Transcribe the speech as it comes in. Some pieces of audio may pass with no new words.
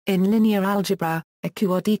In linear algebra, a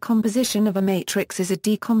Qr decomposition of a matrix is a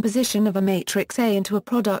decomposition of a matrix A into a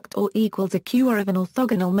product or equals a Qr of an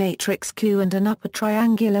orthogonal matrix Q and an upper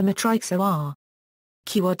triangular matrix OR.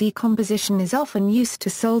 Qr decomposition is often used to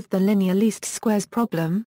solve the linear least squares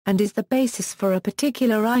problem, and is the basis for a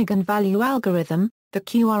particular eigenvalue algorithm, the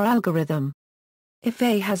Qr algorithm. If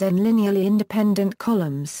A has n linearly independent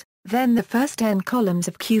columns, then the first n columns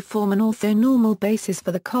of Q form an orthonormal basis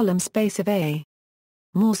for the column space of A.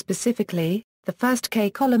 More specifically, the first k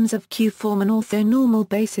columns of Q form an orthonormal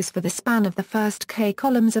basis for the span of the first k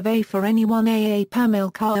columns of A for any one AA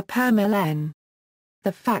permil Ka permil n.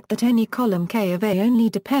 The fact that any column k of A only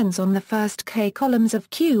depends on the first k columns of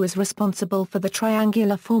Q is responsible for the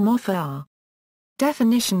triangular form of R.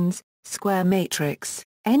 Definitions: square matrix.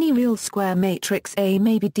 Any real square matrix A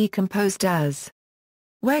may be decomposed as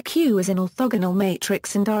where Q is an orthogonal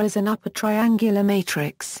matrix and R is an upper triangular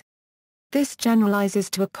matrix. This generalizes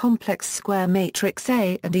to a complex square matrix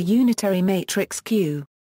A and a unitary matrix Q.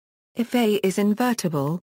 If A is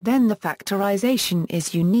invertible, then the factorization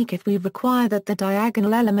is unique if we require that the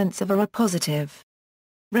diagonal elements of A are positive.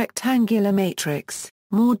 Rectangular matrix.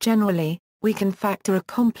 More generally, we can factor a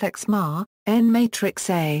complex Ma, n matrix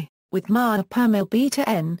A, with Ma permil beta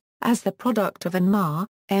n, as the product of an Ma,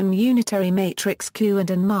 M unitary matrix Q and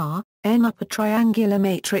an Ma, n upper triangular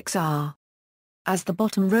matrix R. As the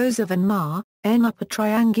bottom rows of an Ma, n upper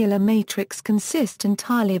triangular matrix consist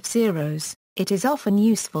entirely of zeros, it is often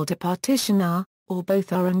useful to partition R, or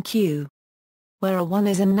both R and Q. Where A1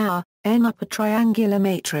 is an A, n upper triangular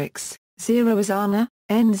matrix, 0 is ANA,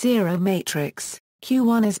 n0 matrix,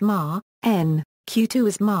 Q1 is Ma, n, Q2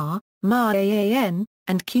 is Ma AAN,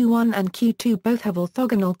 and Q1 and Q2 both have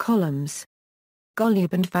orthogonal columns.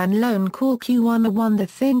 Golub and Van Loan call Q1 A1 the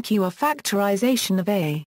thin Qr factorization of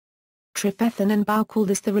A. Trefethen and Bau call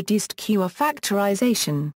this the reduced Qr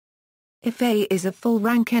factorization. If A is a full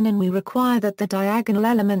rank n and we require that the diagonal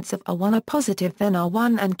elements of A1 are positive, then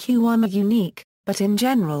R1 and Q1 are unique, but in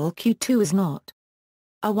general Q2 is not.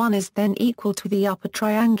 A1 is then equal to the upper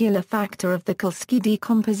triangular factor of the Kolsky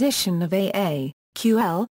decomposition of AA,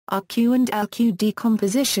 QL, RQ and LQ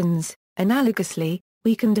decompositions. Analogously,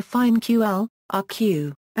 we can define QL,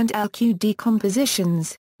 RQ, and LQ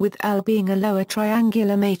decompositions, with L being a lower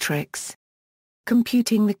triangular matrix.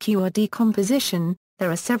 Computing the Qr decomposition. There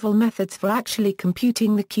are several methods for actually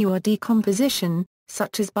computing the Qr decomposition,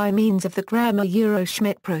 such as by means of the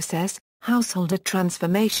Gramer-Euro-Schmidt process, householder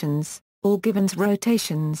transformations, or Givens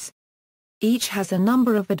rotations. Each has a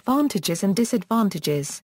number of advantages and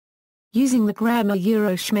disadvantages. Using the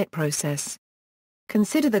Gramer-Euro-Schmidt process.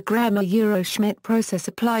 Consider the Gramer-Euro-Schmidt process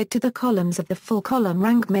applied to the columns of the full column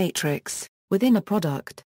rank matrix, within a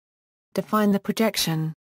product. Define the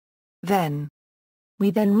projection. We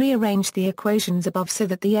then rearrange the equations above so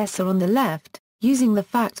that the S are on the left, using the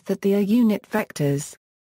fact that they are unit vectors.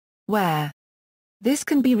 Where this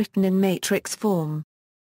can be written in matrix form.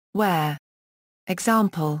 Where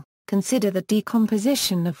example, consider the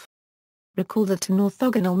decomposition of. Recall that an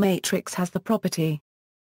orthogonal matrix has the property.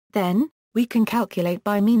 Then, we can calculate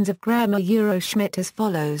by means of Gramer-Euro-Schmidt as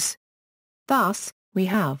follows. Thus, we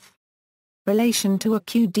have relation to a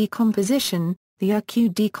Q decomposition. The Q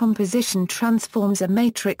decomposition transforms a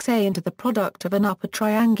matrix A into the product of an upper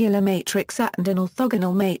triangular matrix A and an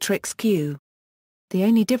orthogonal matrix Q. The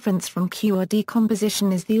only difference from Qr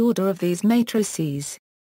decomposition is the order of these matrices.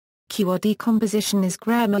 Qr decomposition is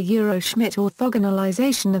Gramer-Euro-Schmidt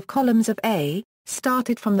orthogonalization of columns of A,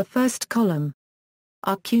 started from the first column.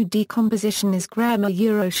 RQ decomposition is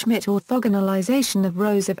Gramer-Euro-Schmidt orthogonalization of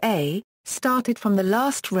rows of A, started from the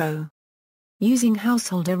last row. Using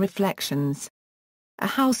householder reflections. A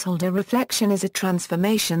householder reflection is a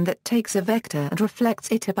transformation that takes a vector and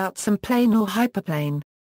reflects it about some plane or hyperplane.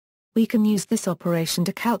 We can use this operation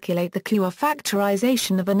to calculate the Qr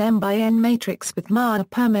factorization of an m by n matrix with Ma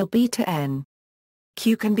permil beta n.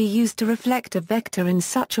 Q can be used to reflect a vector in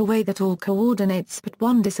such a way that all coordinates but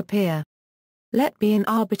one disappear. Let be an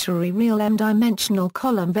arbitrary real m-dimensional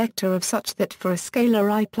column vector of such that for a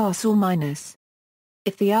scalar I plus or minus.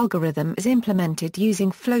 If the algorithm is implemented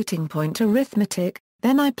using floating point arithmetic,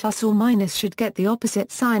 then I plus or minus should get the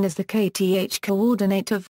opposite sign as the kth coordinate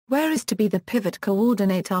of, where is to be the pivot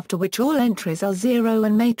coordinate after which all entries are 0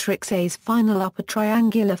 and matrix A's final upper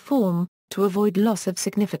triangular form, to avoid loss of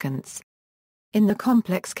significance. In the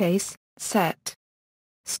complex case, set.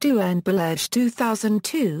 Stuer and Belage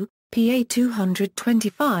 2002, PA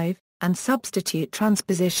 225, and substitute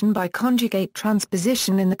transposition by conjugate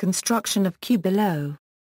transposition in the construction of Q below.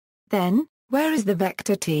 Then, where is the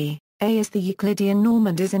vector T? A is the Euclidean norm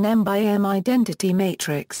and is an m by m identity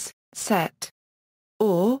matrix, set.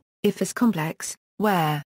 Or, If is complex,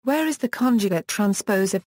 where is the conjugate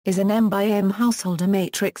transpose of, is an M by M householder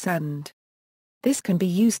matrix and. This can be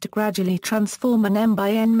used to gradually transform an M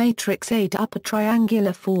by N matrix A to upper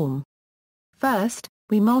triangular form. First,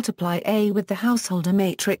 we multiply A with the householder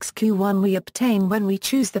matrix Q1 we obtain when we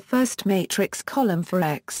choose the first matrix column for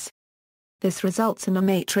X. This results in a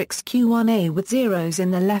matrix Q1A with zeros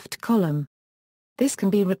in the left column. This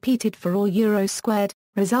can be repeated for all euro squared,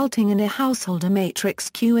 resulting in a householder matrix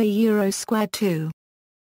QA euro squared 2.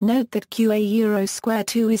 Note that QA euro squared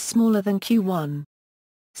 2 is smaller than Q1.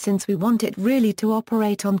 Since we want it really to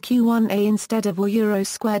operate on Q1A instead of euro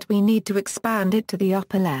squared, we need to expand it to the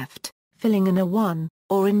upper left, filling in a 1,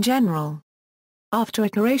 or in general. After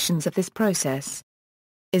iterations of this process,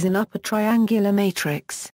 is an upper triangular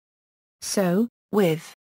matrix. So,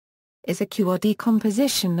 with is a Qr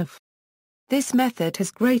decomposition of. This method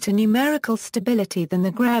has greater numerical stability than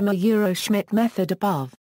the Gramer-Schmidt method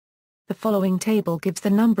above. The following table gives the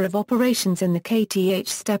number of operations in the kth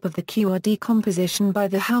step of the Qr decomposition by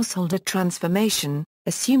the householder transformation,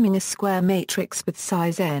 assuming a square matrix with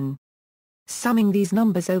size n. Summing these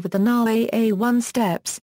numbers over the null AA1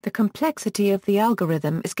 steps, the complexity of the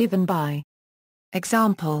algorithm is given by.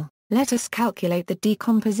 Example, let us calculate the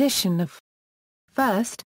decomposition of.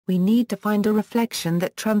 First, we need to find a reflection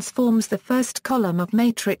that transforms the first column of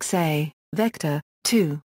matrix A, vector,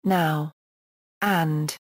 to, now,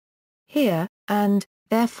 and, here, and,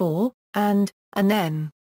 therefore, and n.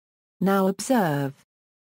 Now observe.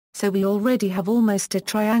 So we already have almost a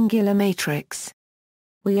triangular matrix.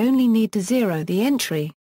 We only need to zero the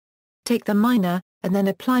entry. Take the minor, and then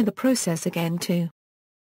apply the process again to.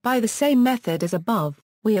 By the same method as above,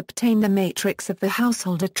 we obtain the matrix of the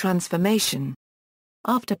householder transformation.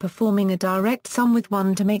 After performing a direct sum with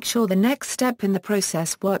 1 to make sure the next step in the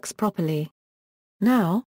process works properly.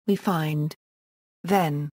 Now, we find.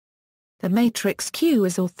 Then. The matrix Q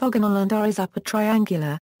is orthogonal and R is upper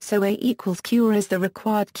triangular, so A equals Qr is the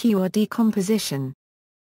required Qr decomposition.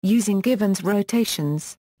 Using Givens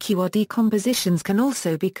rotations, Qr decompositions can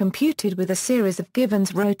also be computed with a series of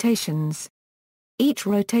Givens rotations. Each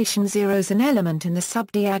rotation zeros an element in the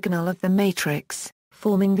subdiagonal of the matrix,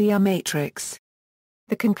 forming the R matrix.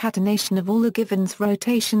 The concatenation of all the Givens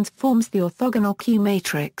rotations forms the orthogonal Q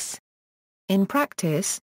matrix. In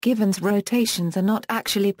practice, Givens rotations are not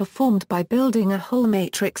actually performed by building a whole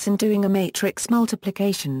matrix and doing a matrix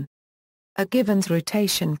multiplication. A Givens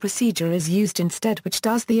rotation procedure is used instead, which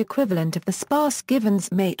does the equivalent of the sparse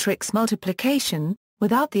Givens matrix multiplication,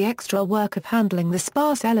 without the extra work of handling the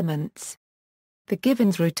sparse elements. The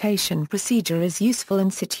Givens rotation procedure is useful in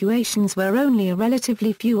situations where only a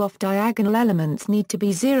relatively few off-diagonal elements need to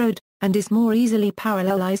be zeroed, and is more easily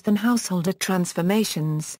parallelized than householder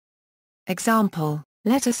transformations. Example.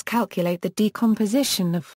 Let us calculate the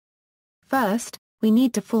decomposition of. First, we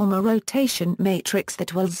need to form a rotation matrix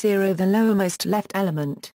that will zero the lowermost left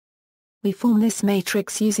element. We form this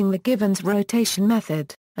matrix using the Givens rotation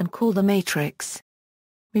method, and call the matrix.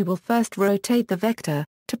 We will first rotate the vector,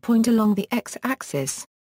 to point along the x-axis.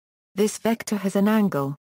 This vector has an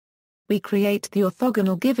angle. We create the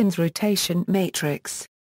orthogonal Givens rotation matrix.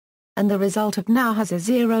 And the result of now has a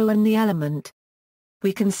 0 in the element.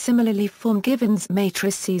 We can similarly form Givens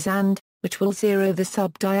matrices and, which will zero the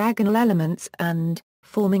subdiagonal elements and,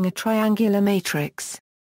 forming a triangular matrix.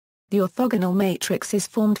 The orthogonal matrix is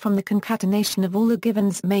formed from the concatenation of all the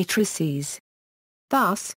Givens matrices.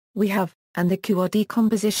 Thus, we have, and the Qr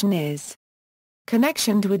decomposition is.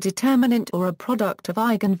 Connection to a determinant or a product of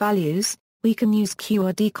eigenvalues, we can use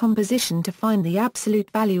Qr decomposition to find the absolute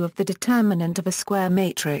value of the determinant of a square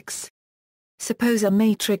matrix. Suppose a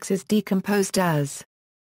matrix is decomposed as.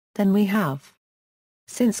 Then we have.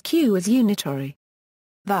 Since Q is unitary.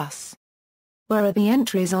 Thus. Where are the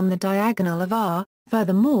entries on the diagonal of R?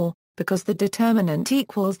 Furthermore, because the determinant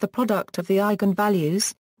equals the product of the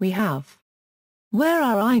eigenvalues, we have. Where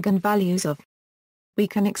are eigenvalues of? We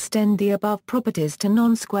can extend the above properties to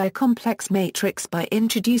non-square complex matrix by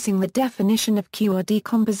introducing the definition of Qr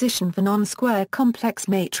decomposition for non-square complex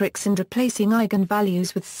matrix and replacing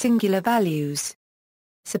eigenvalues with singular values.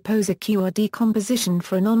 Suppose a Qr decomposition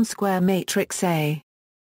for a non-square matrix A.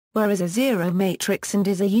 Where is a zero matrix and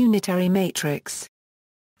is a unitary matrix.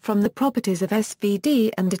 From the properties of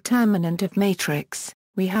SVD and determinant of matrix,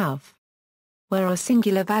 we have. Where are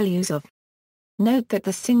singular values of? Note that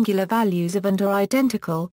the singular values of and are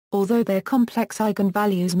identical, although their complex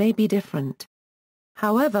eigenvalues may be different.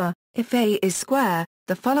 However, if A is square,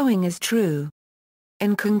 the following is true.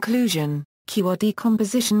 In conclusion, Qr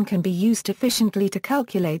decomposition can be used efficiently to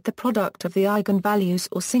calculate the product of the eigenvalues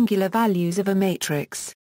or singular values of a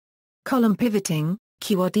matrix. Column pivoting.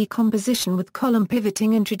 Qr decomposition with column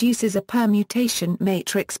pivoting introduces a permutation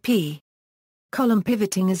matrix P. Column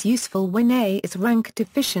pivoting is useful when A is rank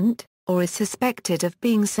deficient, or is suspected of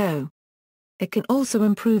being so. It can also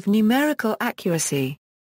improve numerical accuracy.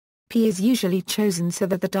 P is usually chosen so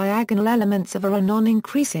that the diagonal elements of A are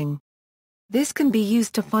non-increasing. This can be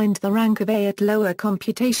used to find the rank of A at lower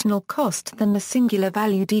computational cost than the singular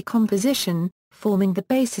value decomposition, forming the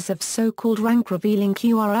basis of so-called rank-revealing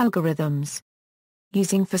QR algorithms.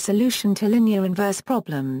 Using for solution to linear inverse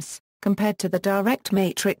problems, compared to the direct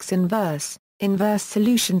matrix inverse, inverse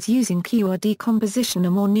solutions using QR decomposition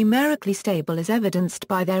are more numerically stable as evidenced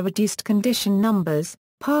by their reduced condition numbers.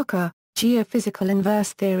 Parker, Geophysical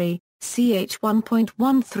Inverse Theory, ch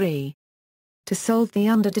 1.13. To solve the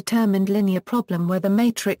underdetermined linear problem where the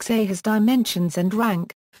matrix A has dimensions and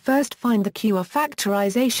rank, first find the Qr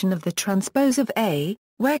factorization of the transpose of A,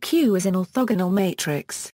 where Q is an orthogonal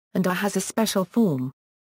matrix, and A has a special form.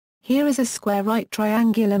 Here is a square right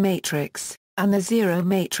triangular matrix, and the zero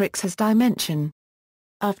matrix has dimension.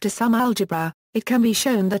 After some algebra, it can be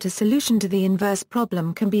shown that a solution to the inverse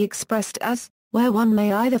problem can be expressed as, where one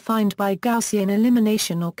may either find by Gaussian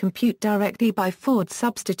elimination or compute directly by Ford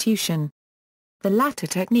substitution. The latter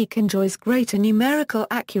technique enjoys greater numerical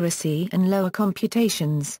accuracy and lower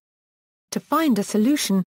computations. To find a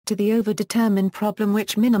solution to the overdetermined problem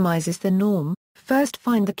which minimizes the norm, first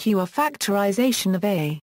find the Qr factorization of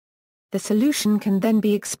A. The solution can then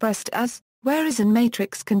be expressed as, where is an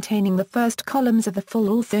matrix containing the first columns of the full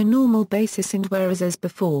orthonormal basis and where is as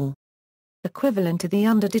before. Equivalent to the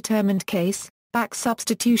underdetermined case, back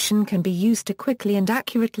substitution can be used to quickly and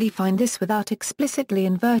accurately find this without explicitly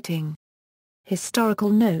inverting. Historical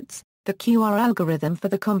notes: the QR algorithm for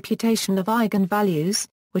the computation of eigenvalues,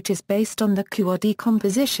 which is based on the Qr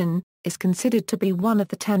decomposition, is considered to be one of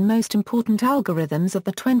the 10 most important algorithms of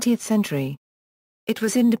the 20th century. It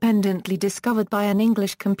was independently discovered by an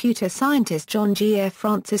English computer scientist John G. F.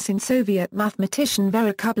 Francis and Soviet mathematician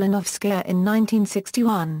Vera Kublanovskaya in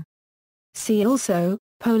 1961. See also,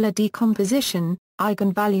 polar decomposition,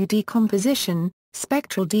 eigenvalue decomposition,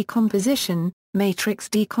 spectral decomposition, matrix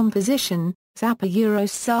decomposition,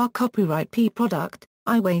 Zappa-Eurosar copyright P product,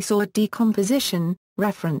 Iway-Sword decomposition,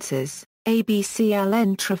 references,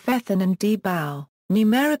 ABCLN Trefethen and D. Bow,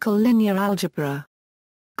 Numerical Linear Algebra.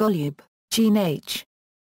 Golub, Jean H.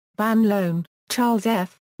 Van Loan, Charles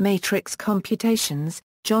F., Matrix Computations,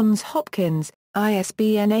 Johns Hopkins,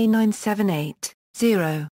 ISBN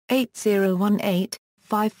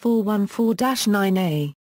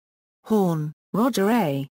A978-0-8018-5414-9A. Horn, Roger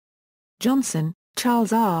A. Johnson,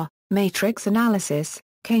 Charles R., Matrix Analysis,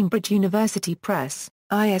 Cambridge University Press,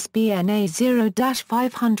 ISBN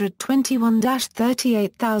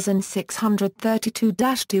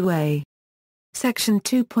A0-521-38632-2A. Section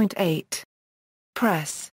 2.8.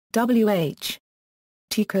 Press, W.H.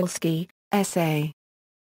 Tucholsky, S.A.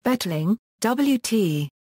 Bettling, W.T.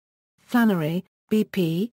 Flannery,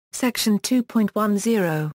 B.P., Section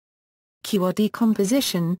 2.10. Qr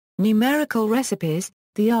Decomposition, Numerical Recipes,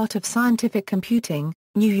 The Art of Scientific Computing,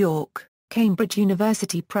 New York, Cambridge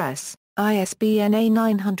University Press, ISBN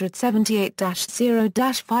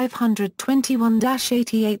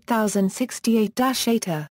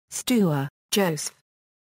A978-521-88068-8. Stuer, Joseph.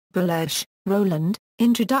 Bulage, Roland,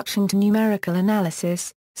 Introduction to Numerical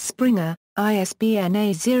Analysis, Springer, ISBN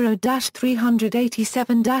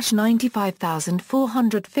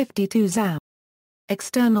A0-387-95452 ZAM.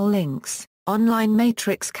 External links: Online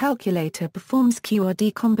Matrix Calculator performs Qr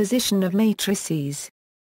decomposition of matrices.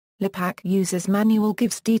 LIPAC user's manual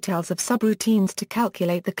gives details of subroutines to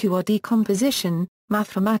calculate the Qr decomposition.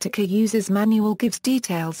 Mathematica user's manual gives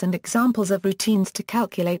details and examples of routines to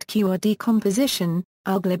calculate Qr decomposition.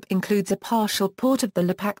 Alglib includes a partial port of the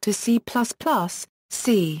LIPAC to C++,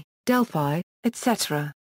 C, Delphi,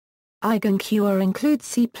 etc. EigenQr includes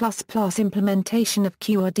C++ implementation of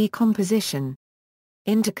Qr decomposition.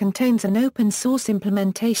 Inter contains an open-source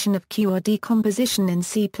implementation of Qr decomposition in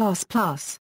C++.